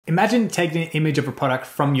Imagine taking an image of a product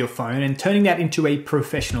from your phone and turning that into a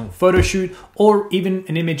professional photo shoot, or even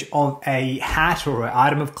an image of a hat or an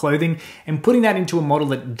item of clothing and putting that into a model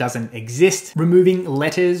that doesn't exist, removing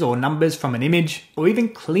letters or numbers from an image, or even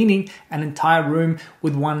cleaning an entire room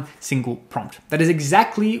with one single prompt. That is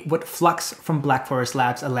exactly what Flux from Black Forest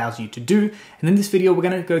Labs allows you to do. And in this video, we're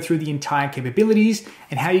going to go through the entire capabilities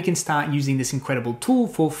and how you can start using this incredible tool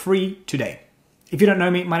for free today. If you don't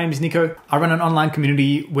know me, my name is Nico. I run an online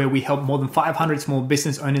community where we help more than 500 small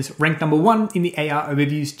business owners rank #1 in the AI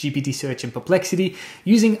overviews, GPT search, and perplexity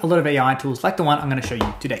using a lot of AI tools like the one I'm going to show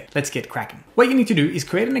you today. Let's get cracking. What you need to do is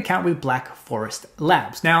create an account with Black Forest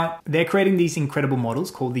Labs. Now, they're creating these incredible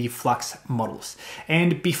models called the Flux models.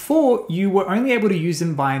 And before, you were only able to use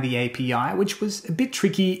them via the API, which was a bit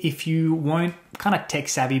tricky if you weren't kind of tech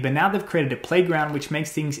savvy, but now they've created a playground which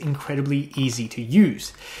makes things incredibly easy to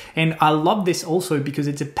use. And I love this also because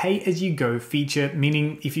it's a pay-as-you-go feature,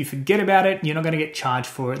 meaning if you forget about it, you're not going to get charged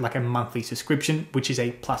for it like a monthly subscription, which is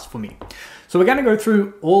a plus for me. So we're going to go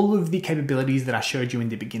through all of the capabilities that I showed you in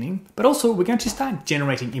the beginning, but also we're going to start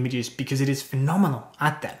generating images because it is phenomenal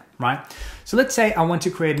at that, right? So let's say I want to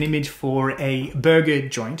create an image for a burger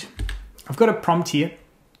joint. I've got a prompt here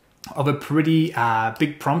of a pretty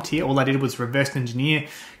big prompt here. All I did was reverse engineer,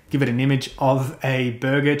 give it an image of a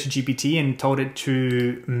burger to GPT and told it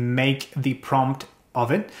to make the prompt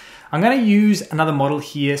of it. I'm going to use another model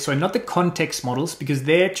here. So not the context models, because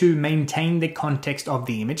they're to maintain the context of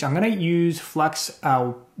the image. I'm going to use Flux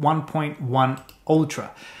 1.1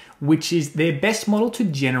 Ultra, which is their best model to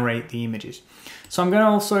generate the images. So I'm going to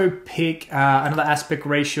also pick another aspect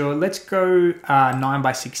ratio. Let's go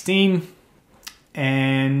 9:16.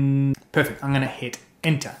 And perfect, I'm gonna hit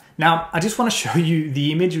enter. Now, I just wanna show you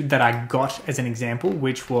the image that I got as an example,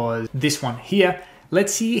 which was this one here.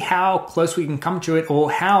 Let's see how close we can come to it,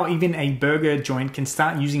 or how even a burger joint can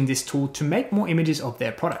start using this tool to make more images of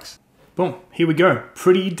their products. Boom, here we go.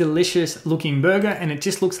 Pretty delicious looking burger, and it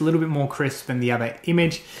just looks a little bit more crisp than the other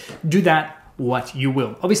image. Do that what you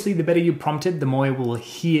will. Obviously, the better you prompt it, the more it will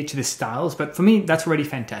adhere to the styles, but for me, that's already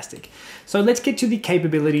fantastic. So let's get to the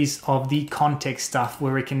capabilities of the context stuff,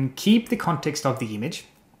 where it can keep the context of the image,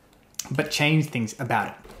 but change things about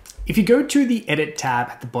it. If you go to the edit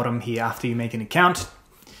tab at the bottom here after you make an account,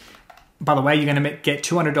 by the way, you're gonna get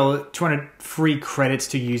 $200 free credits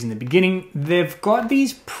to use in the beginning. They've got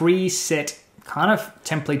these preset kind of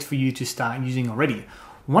templates for you to start using already.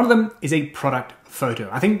 One of them is a product photo.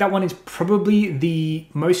 I think that one is probably the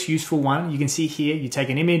most useful one. You can see here, you take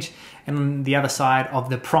an image and on the other side of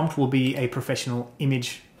the prompt will be a professional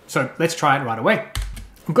image. So let's try it right away.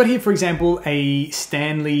 I've got here, for example, a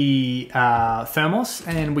Stanley thermos,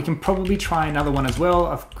 and we can probably try another one as well.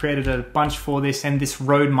 I've created a bunch for this, and this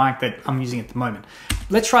Rode mic that I'm using at the moment.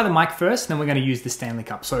 Let's try the mic first, then we're going to use the Stanley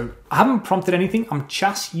cup. So I haven't prompted anything. I'm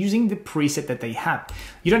just using the preset that they have.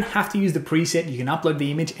 You don't have to use the preset. You can upload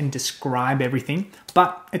the image and describe everything,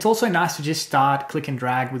 but it's also nice to just start, click and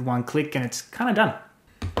drag with one click, and it's kind of done.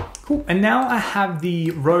 Cool. And now I have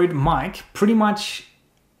the Rode mic pretty much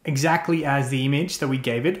exactly as the image that we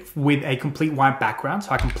gave it, with a complete white background, so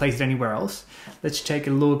I can place it anywhere else. Let's take a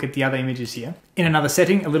look at the other images here. In another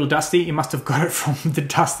setting, a little dusty. It must have got it from the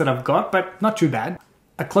dust that I've got, but not too bad.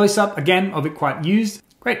 A close-up, again, of it quite used.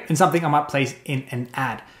 Great, and something I might place in an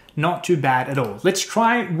ad. Not too bad at all. Let's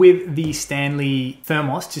try with the Stanley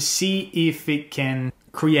thermos to see if it can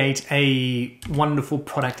create a wonderful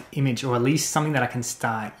product image, or at least something that I can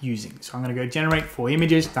start using. So I'm gonna go generate 4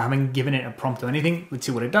 images. I haven't given it a prompt or anything. Let's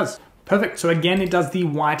see what it does. Perfect. So again, it does the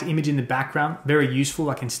white image in the background. Very useful.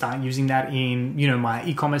 I can start using that in, my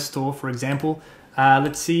e-commerce store, for example.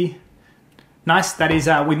 Let's see. Nice. That is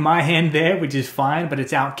with my hand there, which is fine, but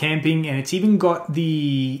it's out camping, and it's even got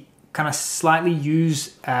the kind of slightly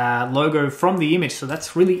used logo from the image. So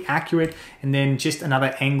that's really accurate. And then just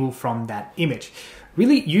another angle from that image.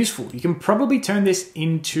 Really useful. You can probably turn this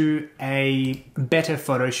into a better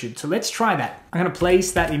photo shoot. So let's try that. I'm going to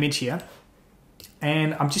place that image here,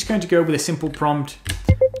 and I'm just going to go with a simple prompt.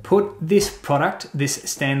 Put this product, this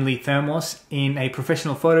Stanley thermos, in a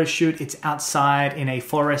professional photo shoot. It's outside in a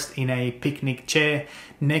forest, in a picnic chair,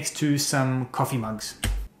 next to some coffee mugs.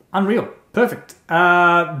 Unreal. Perfect.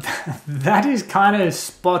 That is kind of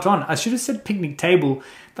spot on. I should have said picnic table.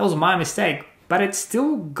 That was my mistake, but it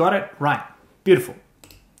still got it right. Beautiful.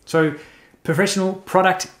 So professional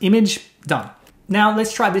product image done. Now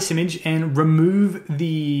let's try this image and remove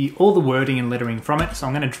all the wording and lettering from it. So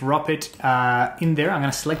I'm going to drop it in there. I'm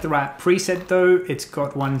going to select the right preset though. It's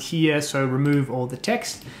got one here, so remove all the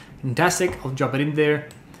text. Fantastic. I'll drop it in there.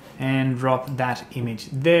 and drop that image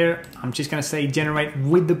there. I'm just gonna say generate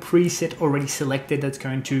with the preset already selected. That's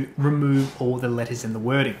going to remove all the letters and the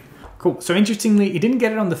wording. Cool. So interestingly, it didn't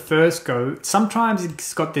get it on the first go. Sometimes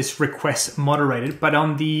it's got this request moderated, but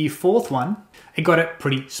on the fourth one, it got it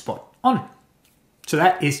pretty spot on. So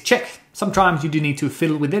that is check. Sometimes you do need to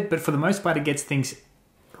fiddle with it, but for the most part, it gets things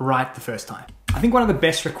right the first time. I think one of the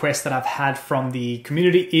best requests that I've had from the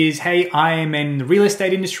community is, hey, I am in the real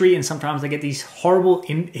estate industry and sometimes I get these horrible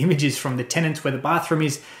images from the tenants where the bathroom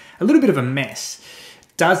is a little bit of a mess.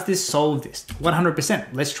 Does this solve this? 100%.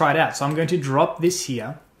 Let's try it out. So I'm going to drop this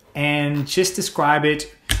here and just describe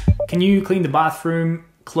it. Can you clean the bathroom,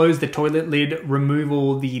 close the toilet lid, remove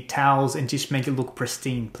all the towels and just make it look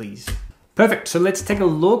pristine, please? Perfect. So let's take a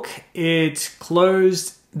look. It's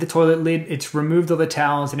closed the toilet lid, it's removed all the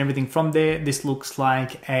towels and everything from there. This looks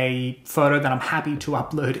like a photo that I'm happy to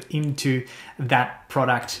upload into that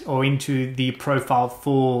product or into the profile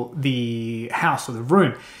for the house or the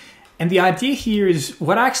room. And the idea here is,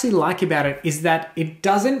 what I actually like about it is that it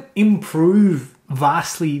doesn't improve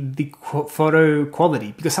vastly the photo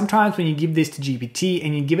quality, because sometimes when you give this to GPT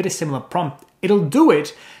and you give it a similar prompt, it'll do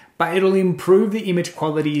it, but it'll improve the image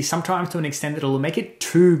quality sometimes to an extent that it'll make it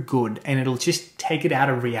too good and it'll just take it out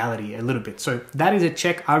of reality a little bit. So that is a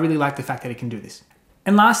check. I really like the fact that it can do this.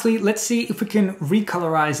 And lastly, let's see if we can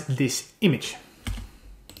recolorize this image.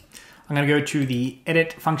 I'm going to go to the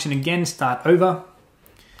edit function again, start over.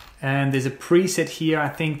 And there's a preset here, I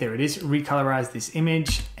think. There it is, recolorize this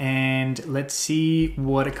image. And let's see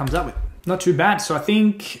what it comes up with. Not too bad. So I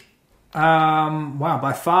think, wow,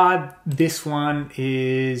 by far, this one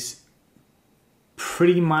is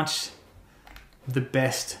pretty much the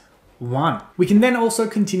best one. We can then also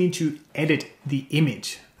continue to edit the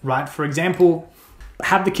image, right? For example,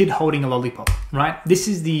 have the kid holding a lollipop, right? This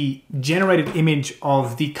is the generated image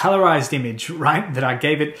of the colorized image, right, that I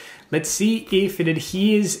gave it. Let's see if it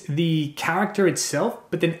adheres the character itself,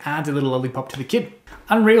 but then adds a little lollipop to the kid.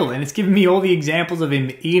 Unreal, and it's giving me all the examples of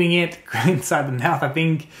him eating it inside the mouth. I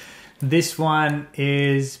think this one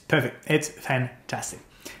is perfect. It's fantastic.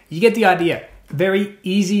 You get the idea. Very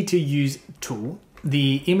easy to use tool.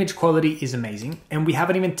 The image quality is amazing, and we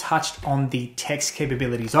haven't even touched on the text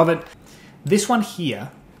capabilities of it. This one here,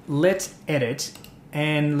 let's edit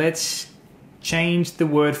and let's change the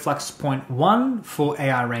word Flux point 1 for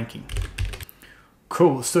AI ranking.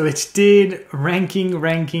 Cool, so it did ranking,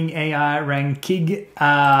 AI ranking.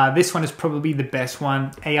 This one is probably the best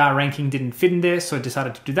one. AI ranking didn't fit in there, so I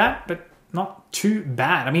decided to do that, but not too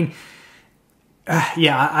bad. I mean,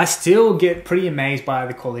 yeah, I still get pretty amazed by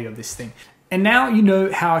the quality of this thing. And now you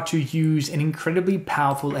know how to use an incredibly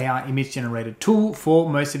powerful AI image generator tool for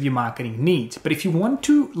most of your marketing needs. But if you want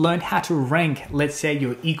to learn how to rank, let's say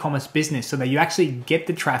your e-commerce business, so that you actually get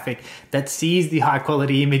the traffic that sees the high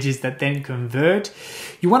quality images that then convert,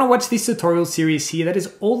 you want to watch this tutorial series here that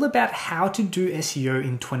is all about how to do SEO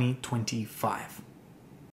in 2025.